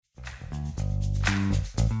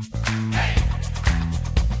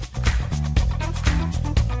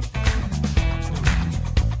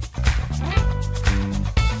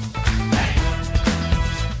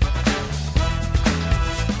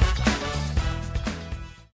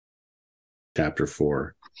chapter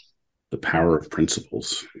 4, the power of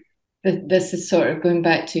principles. This is sort of going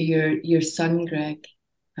back to your son, Greg.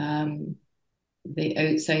 The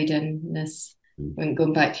outside-inness, when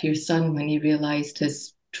going back to your son, when he realised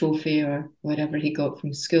his trophy or whatever he got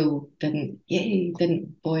from school didn't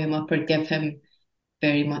buoy him up or give him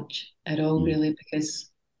very much at all, Mm. really, because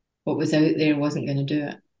what was out there wasn't going to do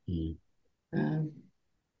it. Mm. Um,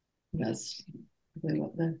 that's really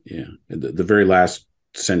what the Yeah. The very last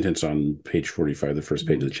sentence on page 45, the first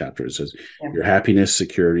page of the chapter, it says, yeah. your happiness,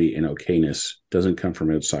 security, and okayness doesn't come from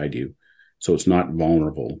outside you. So it's not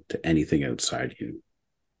vulnerable to anything outside you.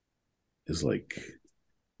 Is like,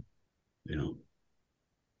 you know,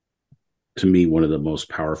 to me, one of the most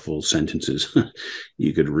powerful sentences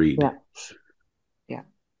you could read. Yeah. Yeah.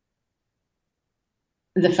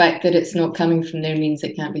 The fact that it's not coming from there means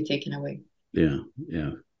it can't be taken away. Yeah.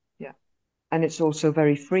 Yeah. Yeah. And it's also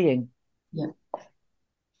very freeing. Yeah.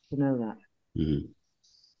 To know that. Mm-hmm.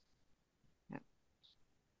 Yeah.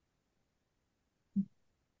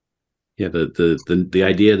 Yeah. The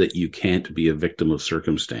idea that you can't be a victim of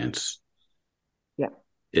circumstance Yeah.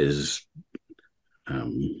 is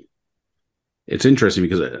it's interesting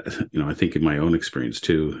because I think in my own experience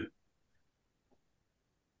too,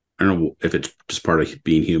 I don't know if it's just part of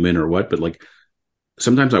being human or what, but like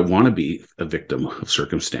sometimes I want to be a victim of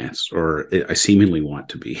circumstance, or I seemingly want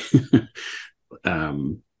to be.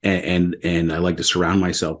 And I like to surround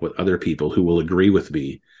myself with other people who will agree with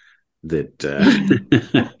me that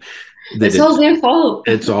that It's all their fault.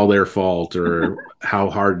 it's all their fault, or how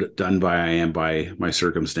hard done by I am by my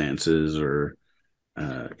circumstances, or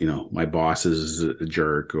my boss is a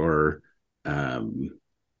jerk, or I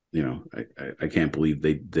can't believe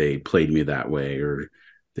they played me that way, or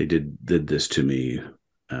they did this to me,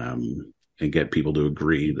 and get people to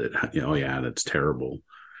agree that, oh yeah, that's terrible.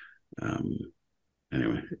 Um,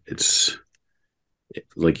 anyway, it's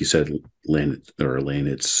like you said, Lynn,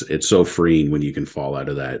 it's so freeing when you can fall out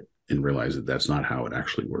of that and realize that that's not how it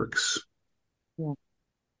actually works. Yeah.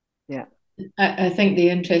 Yeah. I think the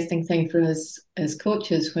interesting thing for us as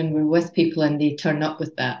coaches, when we're with people and they turn up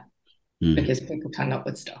with that, Mm. because people turn up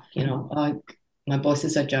with stuff, oh, my boss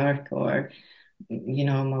is a jerk, or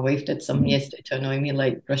my wife did something yesterday to annoy me,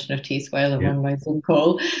 like brushing her teeth while I'm Yeah. on my Zoom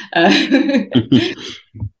call.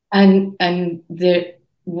 And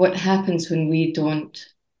what happens when we don't,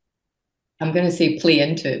 I'm going to say play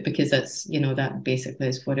into it, because that's, that basically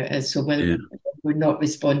is what it is. So when Yeah. we're not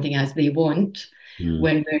responding as they want, Mm.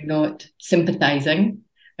 when we're not sympathizing,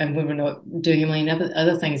 and when we're not doing a million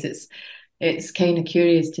other things, it's kind of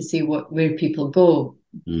curious to see where people go.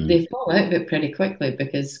 Mm. They fall out of it pretty quickly,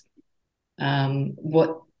 because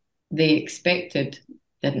what they expected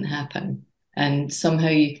didn't happen. And somehow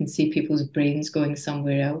you can see people's brains going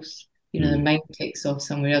somewhere else. Their Mm. mind takes off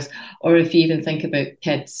somewhere else. Or if you even think about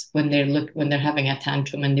kids when they're having a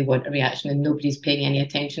tantrum and they want a reaction and nobody's paying any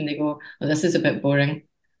attention, they go, "Well, this is a bit boring.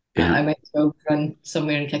 Yeah. I might as well run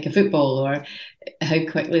somewhere and kick a football." Or how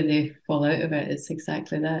quickly they fall out of it. It's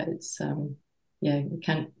exactly that. It's yeah, you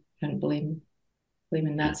can't blaming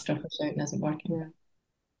Yeah. that stuff or shouting isn't working. Yeah.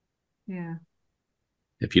 Yeah.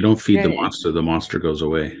 If you don't feed Yeah. the monster goes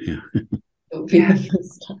away. Yeah. Don't feed Yeah. them the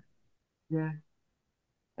stuff. Yeah.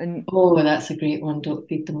 And Oh, that's a great one. Don't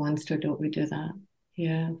feed the monster. Don't we do that?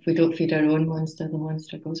 Yeah. If we don't feed our own monster, the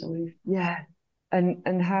monster goes away. yeah.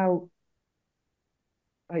 And how,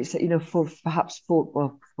 like you said, for perhaps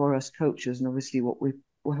for us coaches, and obviously what we're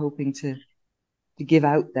hoping to give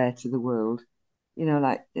out there to the world,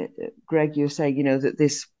 like Greg, you're saying, that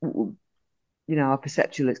this, our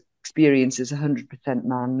perceptual experience is 100%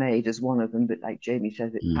 man-made as one of them, but like Jamie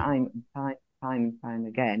says, it Mm. time and time and time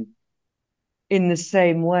again. In the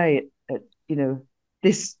same way,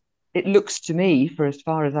 this, it looks to me, for as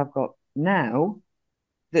far as I've got now,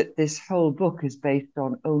 that this whole book is based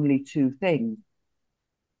on only two things,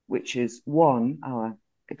 which is one, our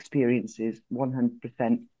experiences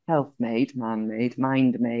 100% self-made, man-made,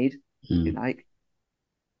 mind-made, if you Mm. like,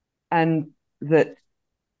 and that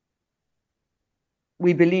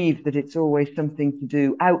we believe that it's always something to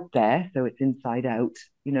do out there, so it's inside out,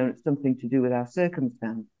 it's something to do with our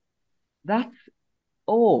circumstance. That's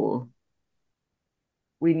all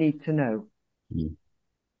we need to know. Mm.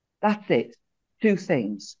 That's it. Two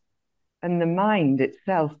things. And the mind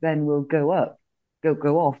itself then will go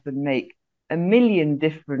off and make a million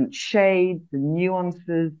different shades and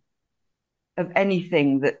nuances of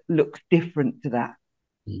anything that looks different to that.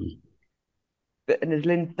 Mm. But and as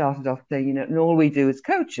Lynn started off saying, and all we do as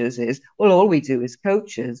coaches is, well, all we do as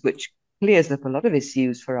coaches, which clears up a lot of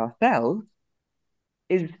issues for ourselves,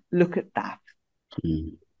 is look at that.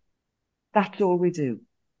 Mm. That's all we do.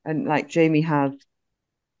 And like Jamie has,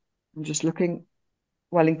 I'm just looking,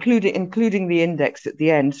 well, including the index at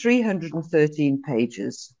the end, 313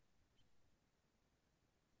 pages.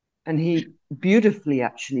 And he beautifully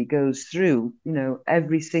actually goes through,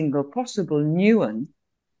 every single possible nuance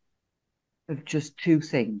of just two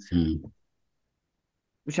things,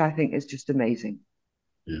 which I think is just amazing.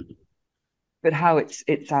 Yeah. But how it's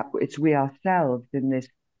we ourselves in this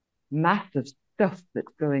mass of stuff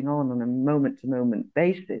that's going on a moment-to-moment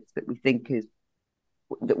basis that we think is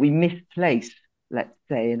that we misplace, let's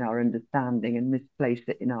say, in our understanding and misplace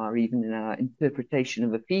it even in our interpretation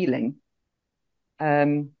of a feeling.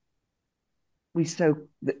 We're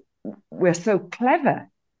so clever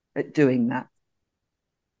at doing that.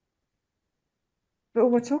 But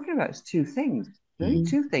what we're talking about is two things,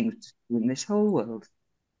 two things in this whole world.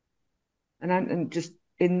 And I'm just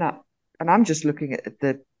in that, and I'm just looking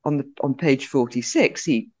at on page 46.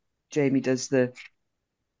 Jamie does the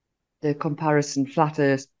comparison flat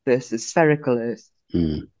Earth versus spherical Earth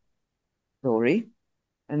story,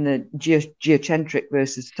 and the geocentric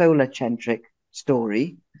versus solar-centric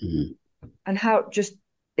story, and how just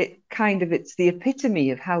it's the epitome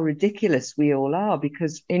of how ridiculous we all are,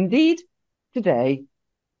 because indeed today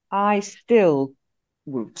I still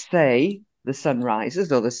would say the sun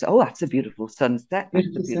rises, or that's a beautiful sunset, that's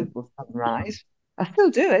a beautiful sunrise. I still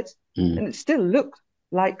do it, and it still looks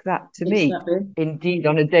like that to me. Indeed,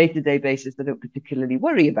 on a day-to-day basis, I don't particularly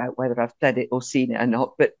worry about whether I've said it or seen it or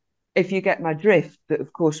not. But if you get my drift, that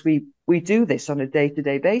of course we do this on a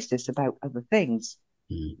day-to-day basis about other things.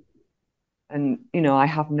 And, I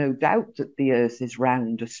have no doubt that the Earth is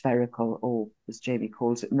round or spherical, or as Jamie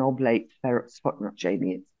calls it, an oblate spheroid. Not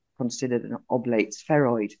Jamie, it's considered an oblate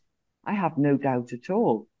spheroid. I have no doubt at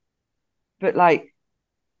all. But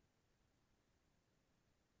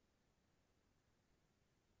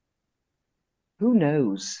who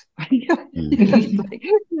knows? There's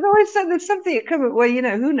something that comes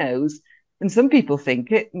where, who knows? And some people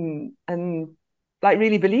think it and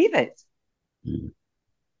really believe it.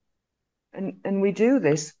 And we do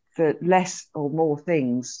this for less or more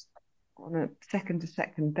things on a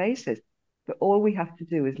second-to-second basis. But all we have to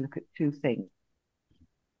do is look at two things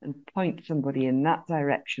and point somebody in that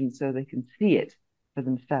direction so they can see it for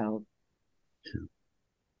themselves.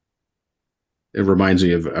 It reminds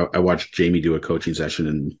me of, I watched Jamie do a coaching session,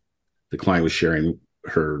 and the client was sharing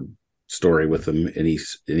her story with him, and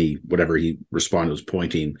he whatever he responded was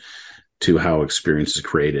pointing to how experience is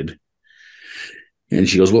created. And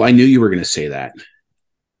she goes, "Well, I knew you were going to say that."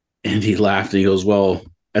 And he laughed and he goes, "Well,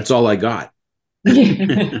 that's all I got."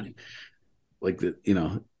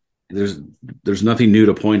 There's nothing new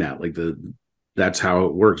to point at. That's how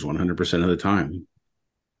it works 100% of the time.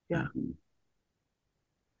 Yeah.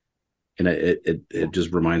 And it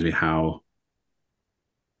just reminds me how,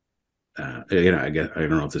 I guess, I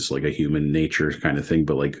don't know if this is like a human nature kind of thing,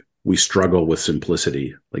 but we struggle with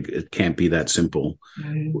simplicity. It can't be that simple.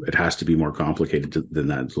 It has to be more complicated than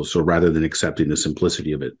that. So rather than accepting the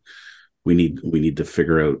simplicity of it, we need to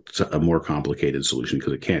figure out a more complicated solution,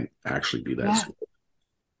 because it can't actually be that simple.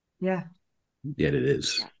 Yeah. Yet it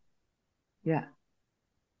is. Yeah.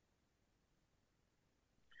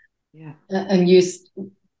 Yeah. And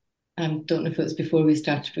I don't know if it was before we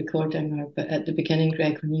started recording but at the beginning,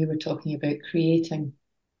 Greg, when you were talking about creating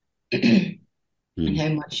and how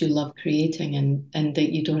much you love creating, and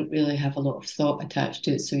that you don't really have a lot of thought attached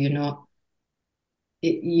to it. So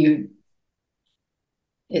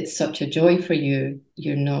it's such a joy for you.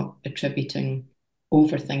 You're not attributing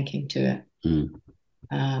overthinking to it.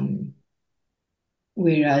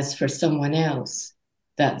 Whereas for someone else,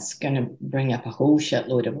 that's going to bring up a whole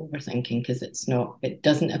shitload of overthinking, because it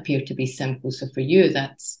doesn't appear to be simple. So for you,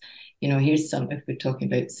 that's, if we're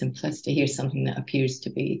talking about simplicity, here's something that appears to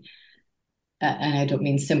be, and I don't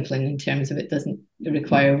mean simpling in terms of it doesn't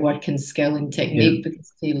require work and skill and technique,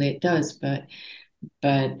 because clearly it does. But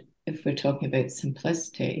if we're talking about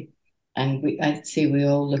simplicity, and I'd say we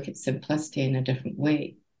all look at simplicity in a different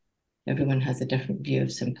way. Everyone has a different view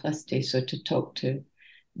of simplicity. So to talk to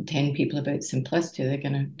 10 people about simplicity, they're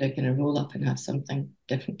gonna roll up and have something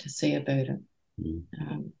different to say about it.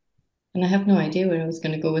 And I have no idea where I was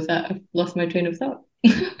going to go with that. I've lost my train of thought.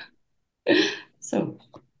 So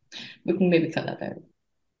we can maybe cut that out.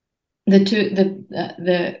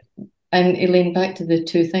 And Elaine, back to the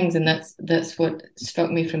two things, and that's what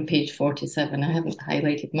struck me from page 47. I haven't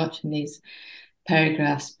highlighted much in these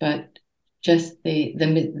paragraphs, but just the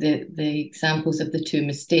examples of the two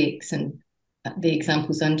mistakes and the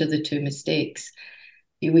examples under the two mistakes.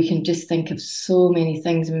 We can just think of so many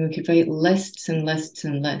things. I mean, we could write lists and lists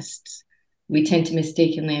and lists, we tend to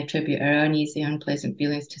mistakenly attribute our uneasy, unpleasant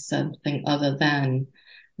feelings to something other than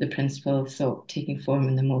the principle of thought taking form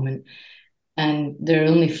in the moment. And there are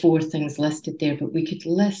only 4 things listed there, but we could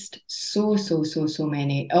list so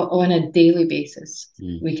many on a daily basis.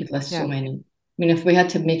 We could list so many. I mean, if we had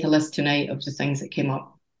to make a list tonight of the things that came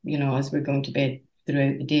up, as we're going to bed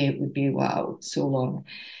throughout the day, it would be, wow, so long.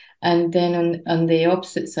 And then on the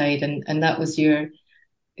opposite side, and that was your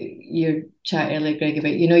chat earlier, Greg,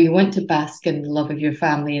 about, you want to bask in the love of your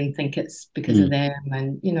family and think it's because of them.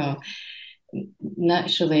 And,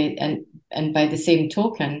 naturally, and by the same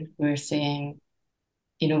token, we're saying,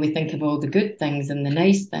 we think of all the good things and the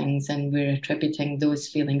nice things, and we're attributing those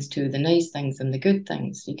feelings to the nice things and the good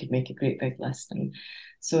things. You could make a great big list. And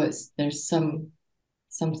so there's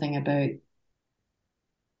something about,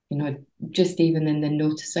 just even in the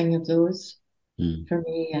noticing of those for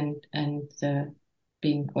me, and the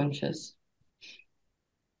being conscious.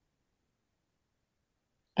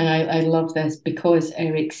 And I love this because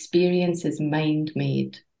our experience is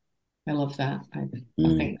mind-made. I love that. I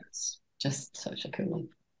think that's just such a cool one,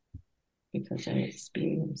 because our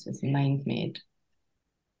experience is mind-made.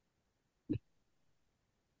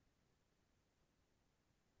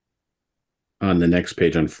 On the next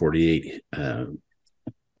page, on 48, I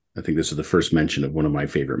think this is the first mention of one of my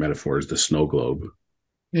favorite metaphors, the snow globe.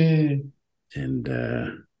 And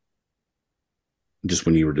just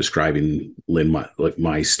when you were describing, Lynn,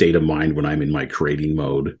 my state of mind when I'm in my creating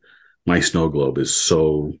mode, my snow globe is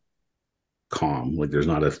so calm. Like there's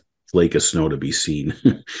not a flake of snow to be seen.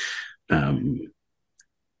 And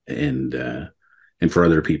for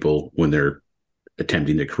other people, when they're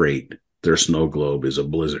attempting to create, their snow globe is a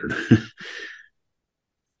blizzard.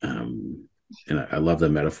 And I love the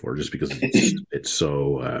metaphor just because it's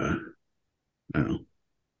so I don't know,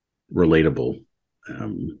 relatable.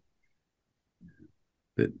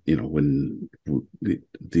 That when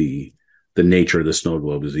the nature of the snow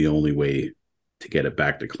globe is the only way to get it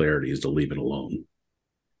back to clarity is to leave it alone.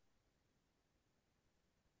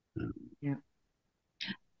 Yeah.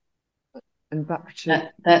 And back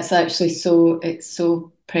to that's actually it's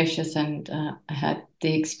so precious. And I had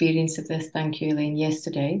the experience of this, thank you, Elaine,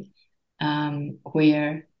 yesterday,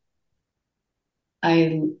 where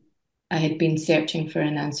I had been searching for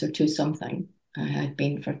an answer to something. I had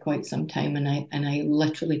been for quite some time, and I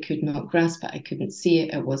literally could not grasp it. I couldn't see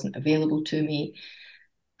it. It wasn't available to me.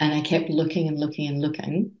 And I kept looking and looking and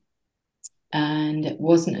looking. And it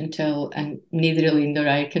wasn't until, and neither Elaine nor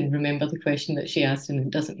I can remember the question that she asked, and it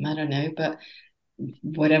doesn't matter now, but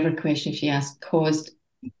whatever question she asked caused,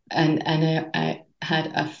 and I had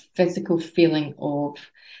a physical feeling of,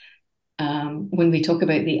 when we talk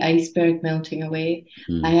about the iceberg melting away,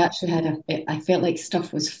 I actually I felt like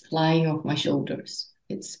stuff was flying off my shoulders.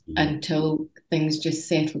 It's until things just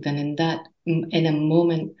settled. And in a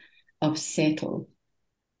moment of settle,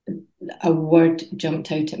 a word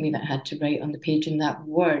jumped out at me that I had to write on the page. And that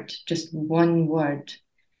word, just one word,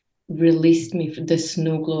 released me. The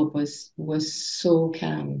snow globe was so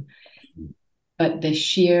calm. But the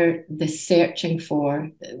searching for,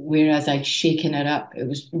 whereas I'd shaken it up, it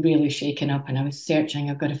was really shaken up, and I was searching,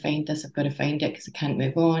 I've got to find this, I've got to find it because I can't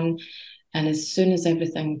move on. And as soon as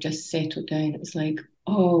everything just settled down, it was like,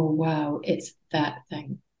 oh, wow, it's that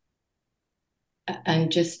thing.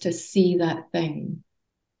 And just to see that thing,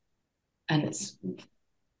 and it's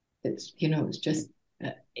just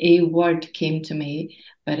a word came to me,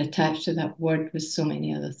 but attached to that word was so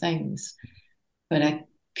many other things. But I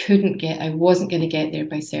wasn't going to get there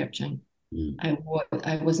by searching. I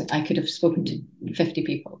could have spoken to 50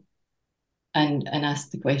 people and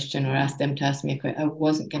asked the question, or asked them to ask me a question. I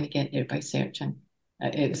wasn't going to get there by searching.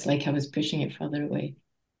 It was like I was pushing it further away.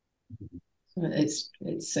 So it's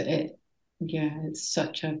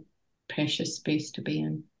such a precious space to be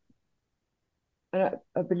in. And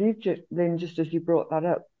I believe, Lynn, just as you brought that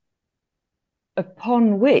up,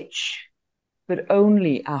 upon which, but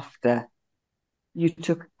only after you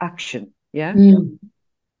took action. Yeah.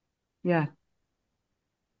 Yeah.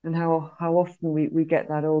 And how often we get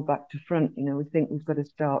that all back to front. We think we've got to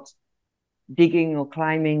start digging or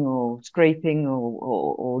climbing or scraping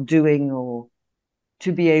or doing, or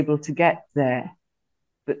to be able to get there.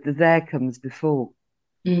 But the there comes before.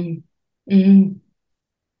 Well,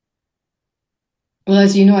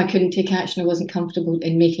 as you know, I couldn't take action. I wasn't comfortable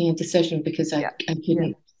in making a decision because I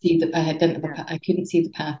couldn't see that I didn't have I couldn't see the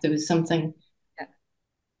path. There was something.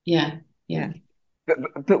 Yeah.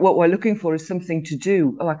 But what we're looking for is something to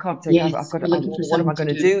do. Oh, I can't take. I've got. What am I going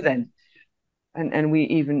to do then? And we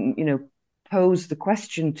even pose the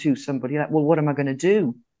question to somebody like, well, what am I going to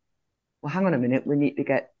do? Well, hang on a minute. We need to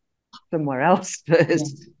get somewhere else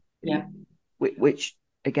first. Yeah. which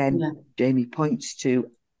again, Jamie points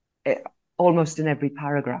to almost in every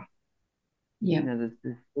paragraph. Yeah. There's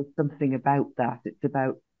something about that. It's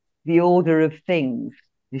about the order of things,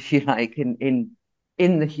 if you like, in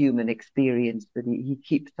the human experience that he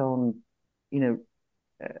keeps on,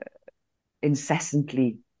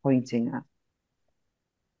 incessantly pointing at.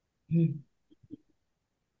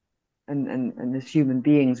 And as human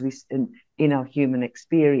beings, in our human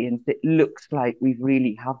experience, it looks like we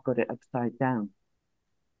really have got it upside down.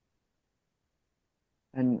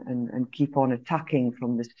 And keep on attacking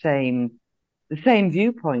from the same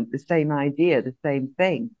viewpoint, the same idea, the same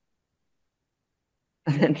thing.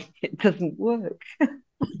 And then it doesn't work.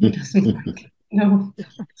 It doesn't work. No.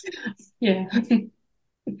 Yeah.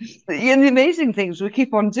 The amazing thing is we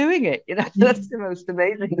keep on doing it. That's the most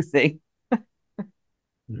amazing thing.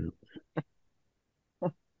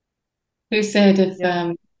 Who said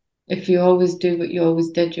if you always do what you always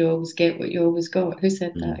did, you always get what you always got? Who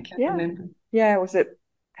said that? I can't remember. Yeah, was it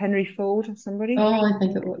Henry Ford or somebody? Oh, I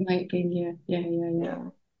think it might be. Yeah.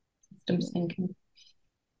 Systems thinking.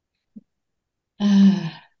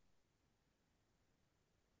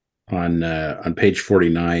 On page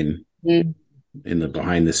 49 in the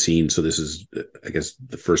behind the scenes, so this is, I guess,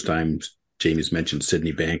 the first time Jamie's mentioned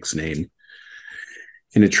Sydney Banks' name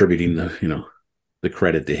in attributing the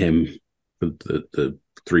credit to him for the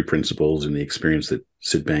three principles and the experience that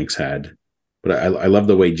Sid Banks had. But I love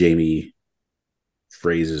the way Jamie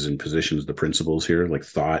phrases and positions the principles here. Like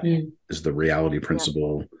thought is the reality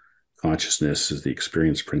principle, consciousness is the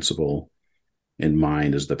experience principle, and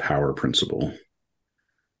mind is the power principle.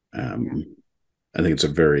 I think it's a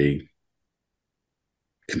very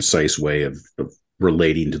concise way of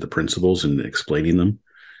relating to the principles and explaining them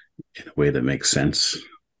in a way that makes sense.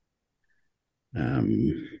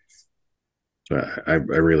 So I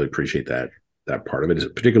really appreciate that part of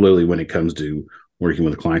it, particularly when it comes to working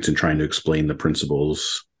with clients and trying to explain the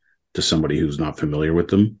principles to somebody who's not familiar with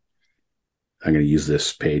them. I'm going to use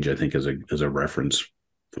this page, I think, as a reference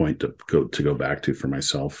point to go back to for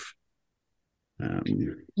myself. To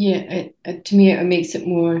me, it makes it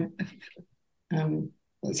more.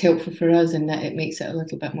 It's helpful for us in that it makes it a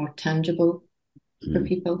little bit more tangible for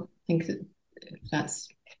people. I think that's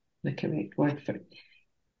the correct word for it.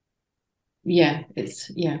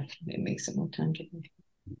 It makes it more tangible.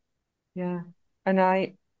 Yeah,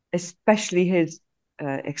 and especially his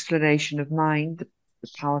explanation of mind, the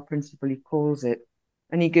power principle he calls it,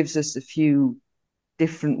 and he gives us a few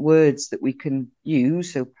different words that we can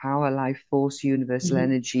use. So power, life force, universal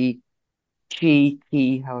energy, chi,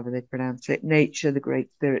 ki, however they pronounce it, nature, the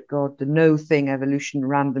great spirit, God, the no thing, evolution,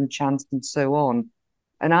 random, chance, and so on.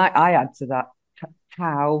 And I add to that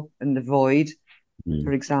Tao and the void,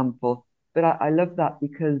 for example. But I love that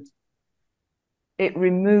because it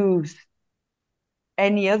removes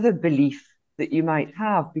any other belief that you might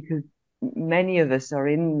have, because many of us are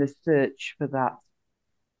in the search for that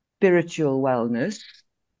spiritual wellness.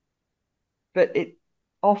 But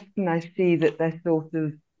often I see that they're sort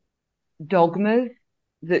of dogmas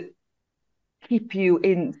that keep you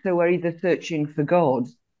in. So we're either searching for God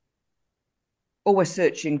or we're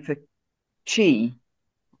searching for chi,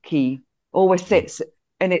 ki, or we're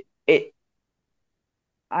and it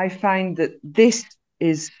I find that this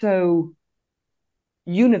is so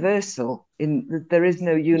universal in that there is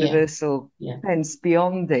no universal sense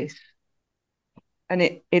beyond this. And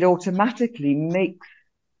it automatically makes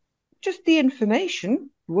just the information,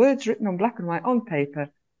 words written on black and white on paper,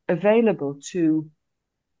 available to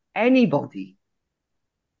anybody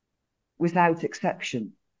without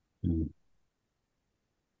exception.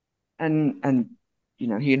 And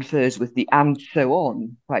he infers with the and so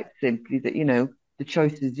on quite simply that the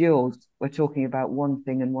choice is yours. We're talking about one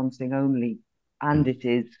thing and one thing only, and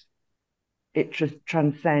it just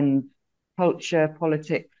transcends culture,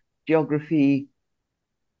 politics, geography.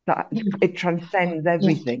 That it transcends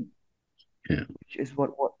everything. Which is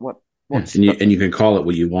what and you can call it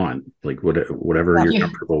what you want, like whatever you're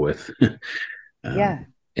comfortable with. And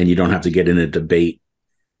you don't have to get in a debate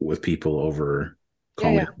with people over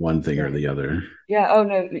calling it one thing or the other. Oh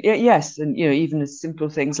no, yes, and even as simple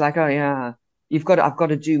things like I've got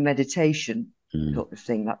to do meditation sort of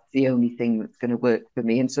thing. That's the only thing that's going to work for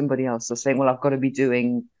me. And somebody else is saying, well, I've got to be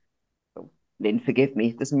doing. Lynn, forgive me,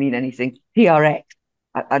 it doesn't mean anything. TRX.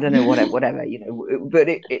 I don't know, whatever, but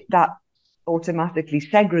it that automatically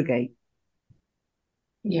segregates.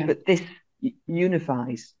 But this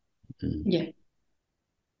unifies. And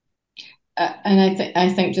I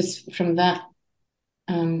think just from that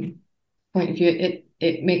point of view,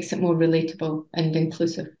 it makes it more relatable and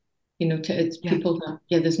inclusive. To its people that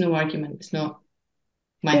there's no argument. It's not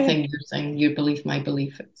my thing, your thing, your belief, my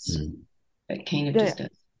belief. It kind of just is.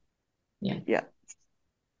 Yeah. Yeah.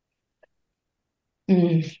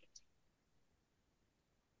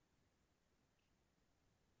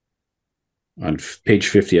 On page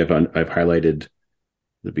 50, I've highlighted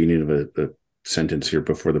the beginning of a sentence here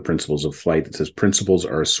before the principles of flight that says principles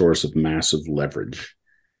are a source of massive leverage.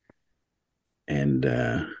 And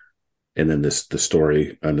then the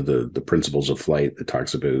story under the principles of flight that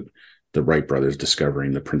talks about the Wright brothers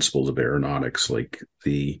discovering the principles of aeronautics, like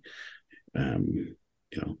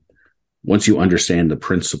once you understand the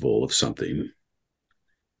principle of something,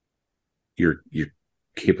 your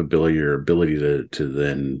capability, your ability to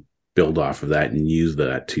then build off of that and use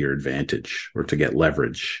that to your advantage or to get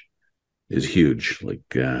leverage is huge.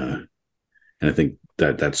 And I think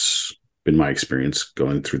that's been my experience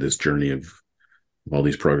going through this journey of all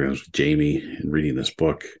these programs with Jamie and reading this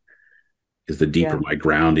book. Is the deeper my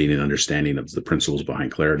grounding and understanding of the principles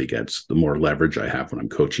behind clarity gets, the more leverage I have when I'm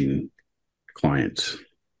coaching clients,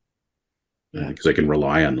 because I can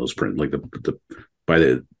rely on those by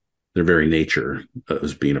their very nature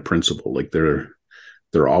as being a principle. Like they're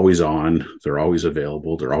always on, they're always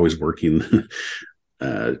available, they're always working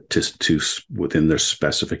to within their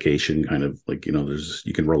specification. Kind of like,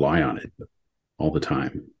 you can rely on it all the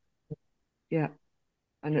time. Yeah,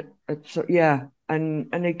 and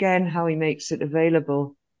and again, how he makes it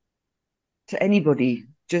available to anybody.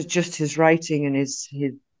 Just his writing and his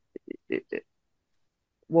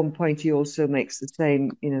one point, he also makes the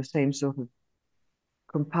same sort of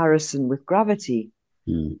comparison with gravity.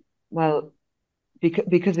 Well,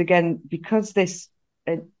 because this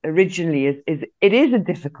originally is a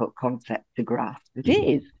difficult concept to grasp. It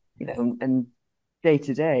is, and day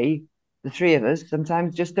to day, the three of us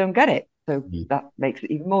sometimes just don't get it. So that makes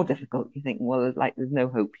it even more difficult. You think, well, there's no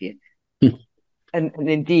hope here. and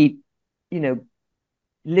indeed,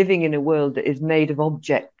 living in a world that is made of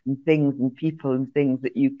objects and things and people and things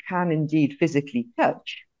that you can indeed physically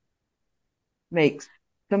touch makes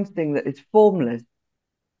something that is formless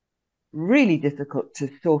really difficult to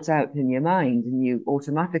sort out in your mind, and you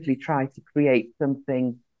automatically try to create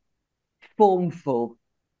something formful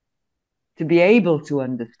to be able to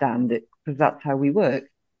understand it, because that's how we work.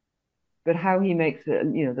 But how he makes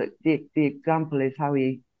it, the example is how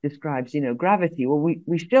he describes, gravity. Well,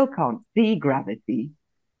 we still can't see gravity,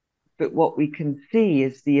 but what we can see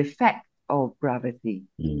is the effect of gravity.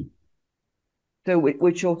 So,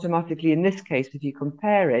 which automatically, in this case, if you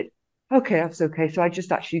compare it, okay, that's okay. So I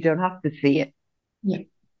just actually don't have to see it. Yeah.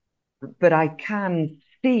 But I can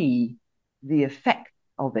see the effect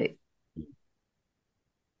of it.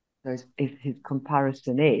 So if his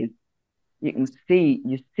comparison is, you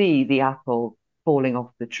see the apple falling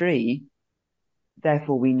off the tree,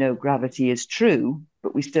 therefore we know gravity is true,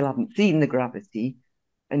 but we still haven't seen the gravity.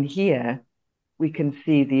 And here we can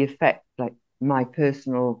see the effect, like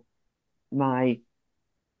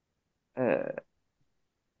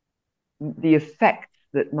the effects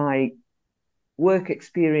that my work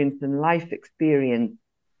experience and life experience,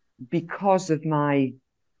 because of my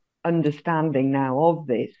understanding now of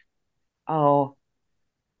this, are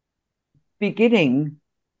beginning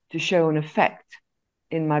to show an effect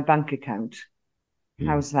in my bank account.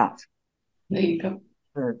 How's that? There you go.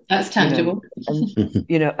 That's tangible.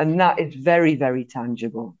 And that is very, very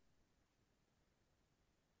tangible.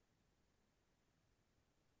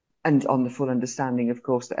 And on the full understanding, of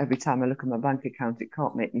course, that every time I look at my bank account, it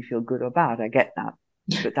can't make me feel good or bad. I get that.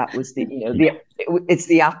 But that was it's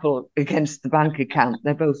the apple against the bank account.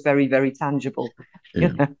 They're both very, very tangible.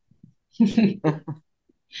 Yeah.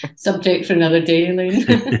 Subject for another day, Elaine.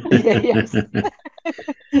 Yes.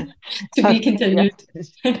 To be continued.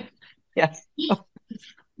 Yes.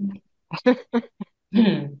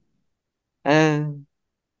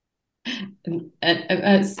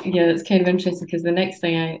 It's kind of interesting, because the next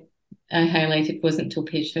thing I highlighted wasn't until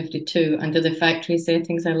page 52 under the factory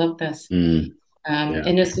settings. I love this.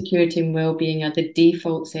 Inner security and well-being are the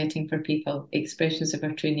default setting for people, expressions of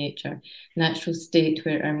our true nature, natural state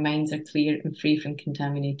where our minds are clear and free from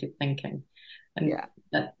contaminated thinking. And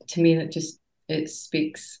that, to me, it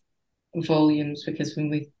speaks volumes, because when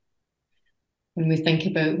we think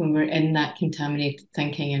about when we're in that contaminated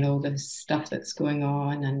thinking and all this stuff that's going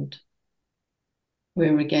on, and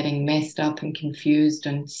where we're getting messed up and confused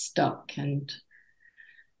and stuck, and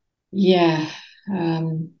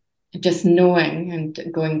just knowing, and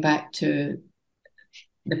going back to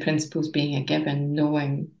the principles being a given,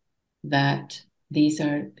 knowing that these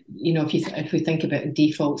are, if we think about a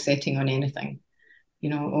default setting on anything,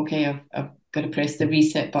 okay, I've got to press the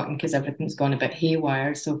reset button because everything's gone a bit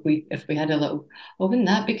haywire. So if we had a little, wouldn't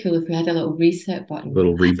that be cool if we had a little reset button?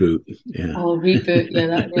 Little reboot. Yeah. Oh, reboot. Yeah,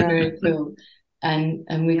 that'd be very cool.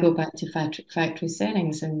 And we go back to factory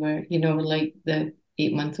settings, and we're, like the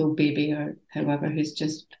 8-month-old baby or however who's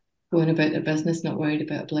just going about their business, not worried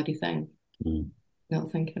about a bloody thing,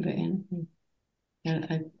 not thinking about anything.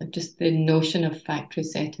 Yeah, just the notion of factory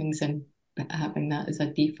settings and having that as a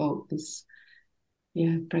default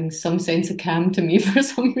brings some sense of calm to me for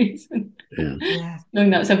some reason. Yeah. Knowing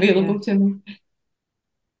that's available to me.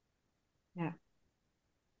 Yeah.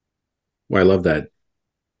 Well, I love that.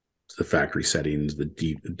 The factory settings, the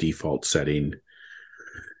default setting.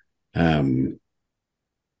 The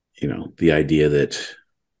idea that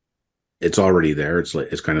it's already there.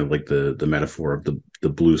 It's kind of like the metaphor of the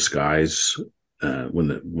blue skies.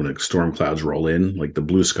 When storm clouds roll in, like the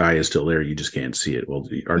blue sky is still there, you just can't see it. Well,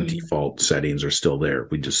 our default settings are still there.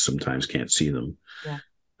 We just sometimes can't see them.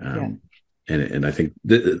 And I think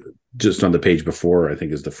just on the page before, I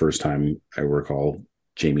think is the first time I recall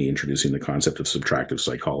Jamie introducing the concept of subtractive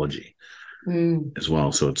psychology as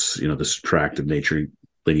well. So it's, the subtractive nature.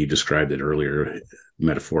 Lady described it earlier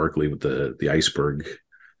metaphorically with the iceberg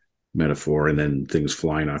metaphor, and then things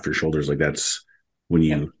flying off your shoulders. Like that's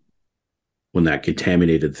when that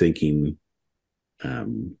contaminated thinking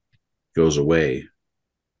goes away,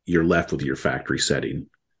 you're left with your factory setting.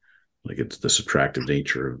 Like it's the subtractive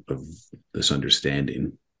nature of this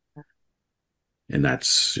understanding. And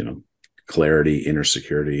that's, clarity, inner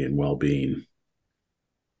security, and well-being.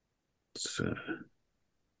 It's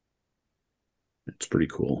pretty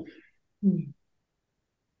cool.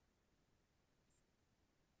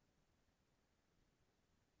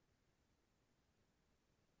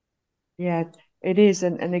 Yeah, it is.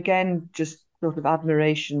 And again, just sort of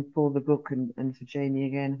admiration for the book and for Jamie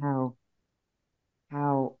again, how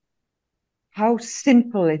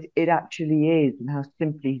simple it actually is, and how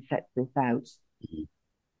simply he sets this out.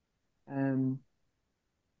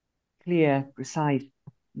 Clear, precise,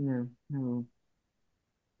 no.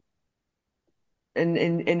 And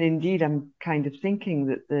indeed, I'm kind of thinking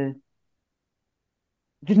that the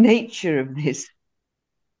nature of this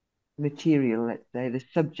material, let's say, the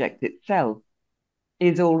subject itself,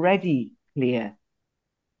 is already clear.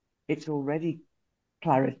 It's already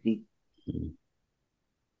clarity.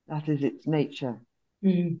 That is its nature.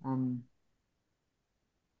 And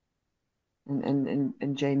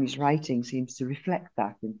Jamie's writing seems to reflect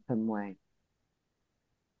that in some way.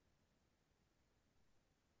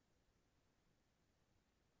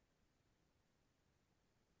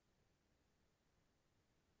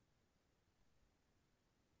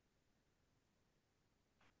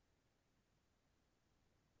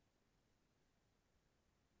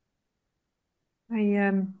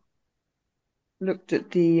 I looked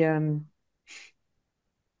at the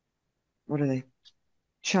what are they?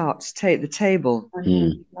 Charts, the table.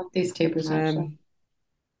 Love these tables actually.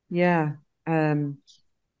 Yeah. I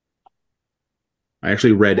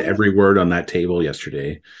actually read every word on that table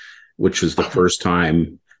yesterday, which was the first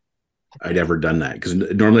time I'd ever done that. Because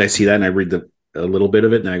normally I see that and I read a little bit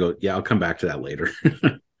of it and I go, yeah, I'll come back to that later.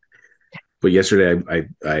 But yesterday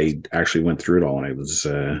I actually went through it all, and I was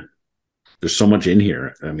there's so much in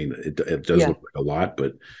here. I mean, it does look like a lot,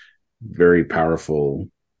 but very powerful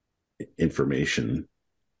information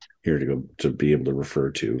here to be able to refer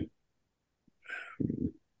to.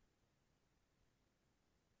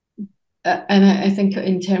 And I think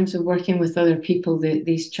in terms of working with other people,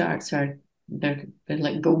 these charts they're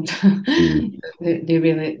like gold.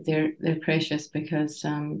 They're precious, because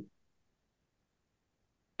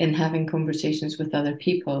in having conversations with other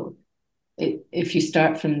people, if you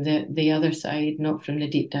start from the other side, not from the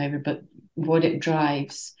deep diver, but what it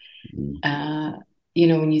drives,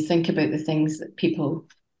 when you think about the things that people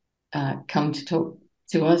come to talk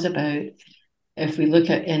to us about, if we look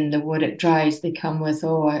at in the what it drives, they come with,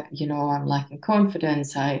 I'm lacking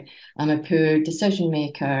confidence, I'm a poor decision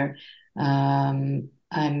maker, I'm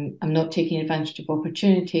not taking advantage of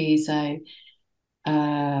opportunities,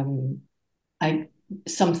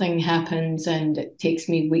 something happens and it takes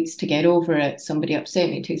me weeks to get over it, somebody upset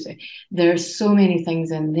me too. So there's so many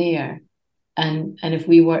things in there, and if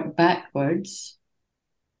we work backwards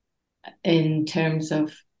in terms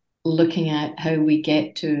of looking at how we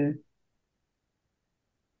get to,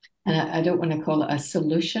 and I don't want to call it a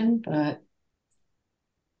solution, but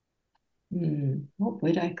what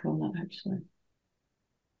would I call it actually?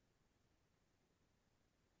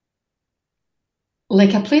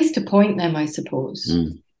 Like a place to point them, I suppose.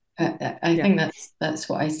 I think that's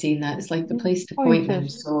what I see in that. It's like the place to point them.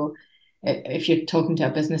 So if you're talking to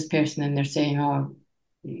a business person and they're saying,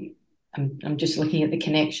 I'm just looking at the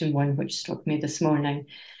connection one, which struck me this morning,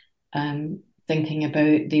 thinking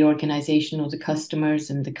about the organisation or the customers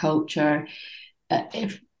and the culture.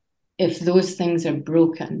 If those things are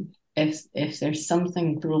broken, if there's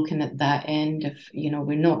something broken at that end, if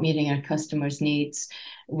we're not meeting our customers' needs,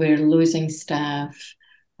 we're losing staff,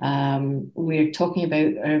 we're talking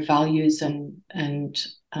about our values and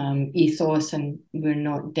ethos, and we're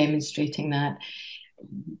not demonstrating that.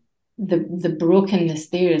 The brokenness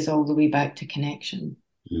there is all the way back to connection.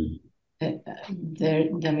 Of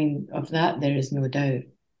that there is no doubt.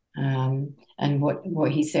 And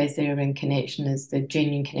what he says there in connection is the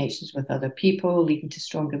genuine connections with other people, leading to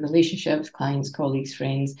stronger relationships, clients, colleagues,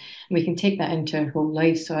 friends. And we can take that into our whole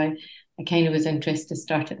life. So I kind of was interested to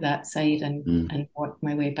start at that side and work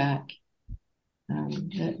my way back.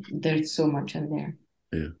 There's so much in there.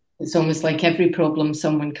 Yeah. It's almost like every problem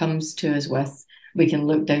someone comes to us with, we can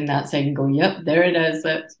look down that side and go, yep, there it is.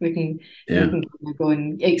 We can go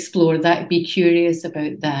and explore that, be curious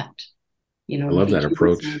about that. I love that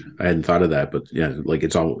approach. I hadn't thought of that, but yeah, like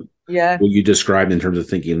it's all what you described in terms of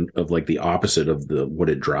thinking of like the opposite of what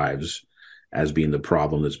it drives as being the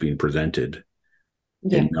problem that's being presented.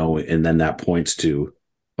 Yeah. And then that points to,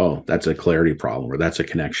 oh, that's a clarity problem, or that's a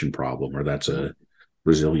connection problem, or that's a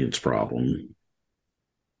resilience problem.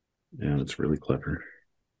 Yeah, that's really clever.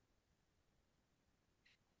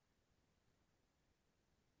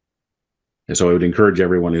 And so I would encourage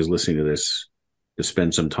everyone who's listening to this to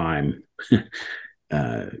spend some time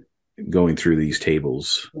going through these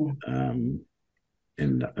tables. And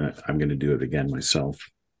I'm going to do it again myself.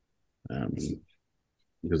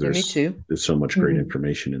 Because there's so much great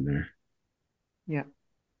information in there. Yeah.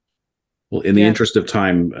 Well, in the interest of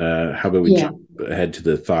time, how about we jump ahead to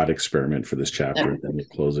the thought experiment for this chapter, and then we'll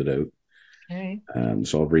close it out. Okay.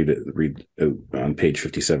 So I'll read out on page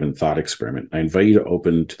 57, thought experiment. I invite you to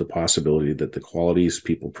open to the possibility that the qualities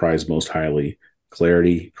people prize most highly,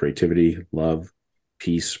 clarity, creativity, love,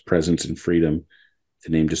 peace, presence, and freedom,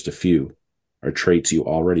 to name just a few, are traits you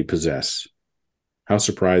already possess. How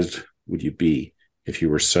surprised would you be if you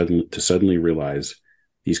were suddenly realize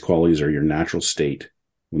these qualities are your natural state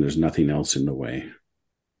when there's nothing else in the way?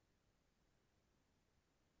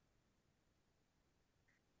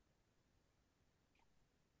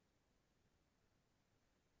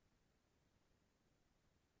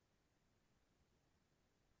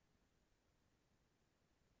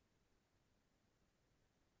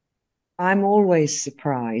 I'm always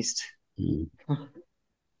surprised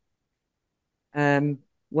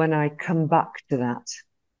when I come back to that,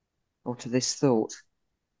 or to this thought.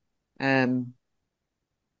 And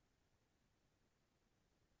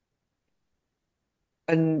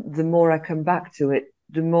the more I come back to it,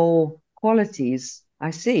 the more qualities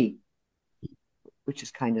I see, which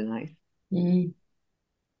is kind of nice.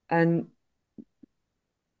 And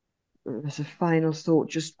as a final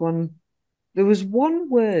thought, there was one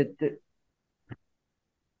word that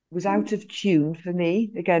was out of tune for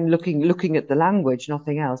me. Again, looking at the language,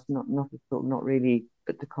 nothing else, not really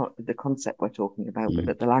at the concept we're talking about, but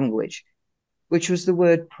at the language, which was the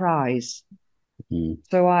word prize.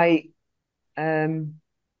 So I,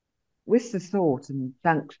 with the thought, and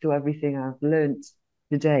thanks to everything I've learned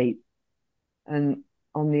today, and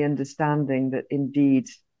on the understanding that indeed,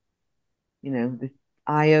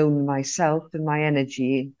 I own myself and my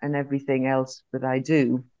energy and everything else that I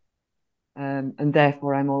do. And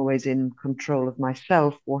therefore I'm always in control of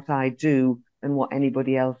myself. What I do and what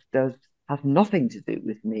anybody else does has nothing to do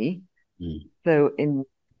with me. So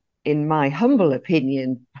in my humble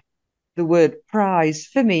opinion, the word prize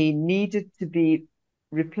for me needed to be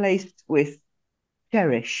replaced with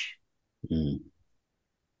cherish.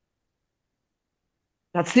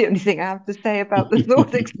 That's the only thing I have to say about the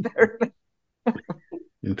thought experiment.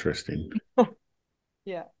 Interesting.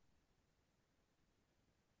 Yeah.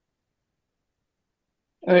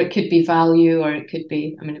 Or it could be value, or it could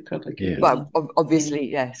be, it probably could be. Well,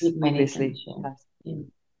 obviously, yes. Obviously. Yes.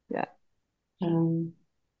 Yeah.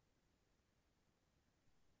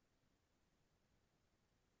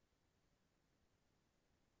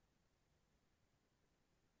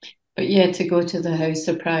 But yeah, to go to the house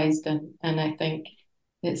surprised, and I think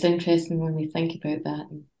it's interesting when we think about that.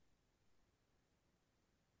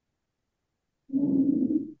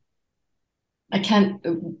 I can't,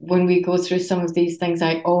 when we go through some of these things,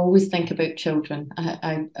 I always think about children.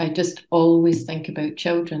 I just always think about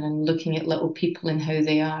children and looking at little people and how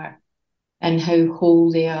they are and how whole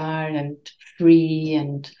they are and free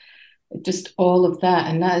and just all of that.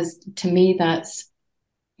 And that is, to me, that's,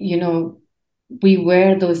 we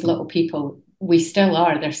were those little people. We still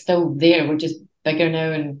are. They're still there. We're just bigger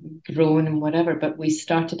now and grown and whatever, but we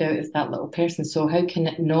started out as that little person. So how can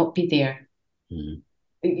it not be there? Mm.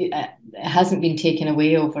 It hasn't been taken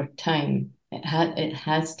away over time. It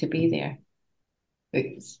has to be there.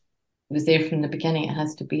 It was there from the beginning. It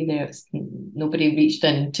has to be there. Nobody reached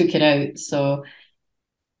in and took it out. So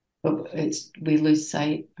we lose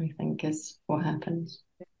sight, I think, is what happens.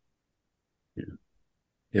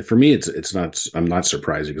 Yeah, for me, it's not. I'm not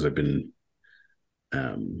surprised because I've been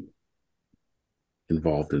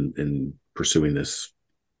involved in pursuing this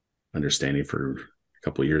understanding for a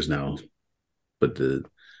couple of years now. But the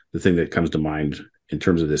thing that comes to mind in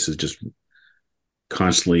terms of this is just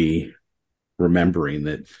constantly remembering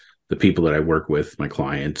that the people that I work with, my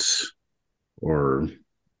clients, or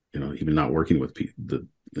even not working with people,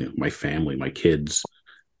 my family, my kids,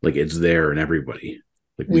 like it's there in everybody.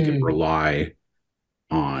 Like we can rely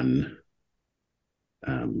on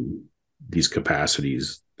these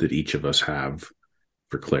capacities that each of us have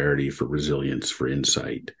for clarity, for resilience, for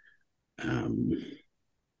insight.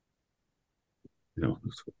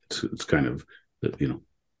 It's kind of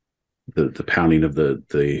the pounding of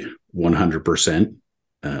the 100%.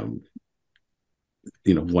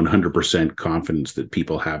 100% confidence that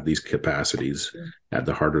people have these capacities at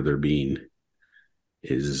the heart of their being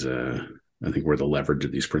is, I think, where the leverage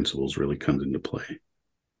of these principles really comes into play.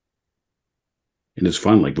 And it's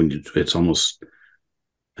fun, like it's almost,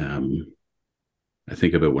 I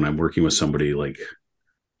think of it when I'm working with somebody, like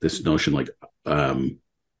this notion, like, no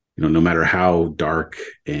matter how dark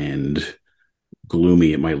and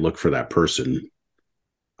gloomy it might look for that person,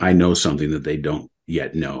 I know something that they don't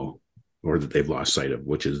yet know, or that they've lost sight of,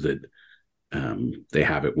 which is that they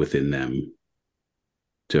have it within them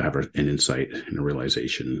to have an insight and a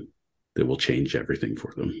realization that will change everything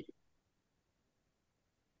for them.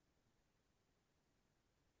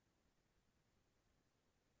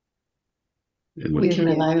 And we can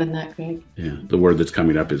rely on that, Greg. Yeah, the word that's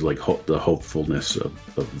coming up is like the hopefulness of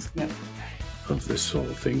this whole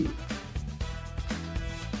thing.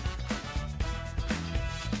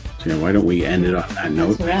 So, why don't we end it on that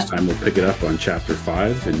note? Next time we'll pick it up on chapter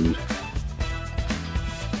 5. And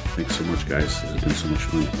thanks so much, guys. It's been so much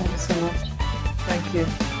fun. Thanks so much. Thank you.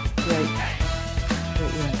 Great.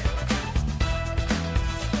 Great work.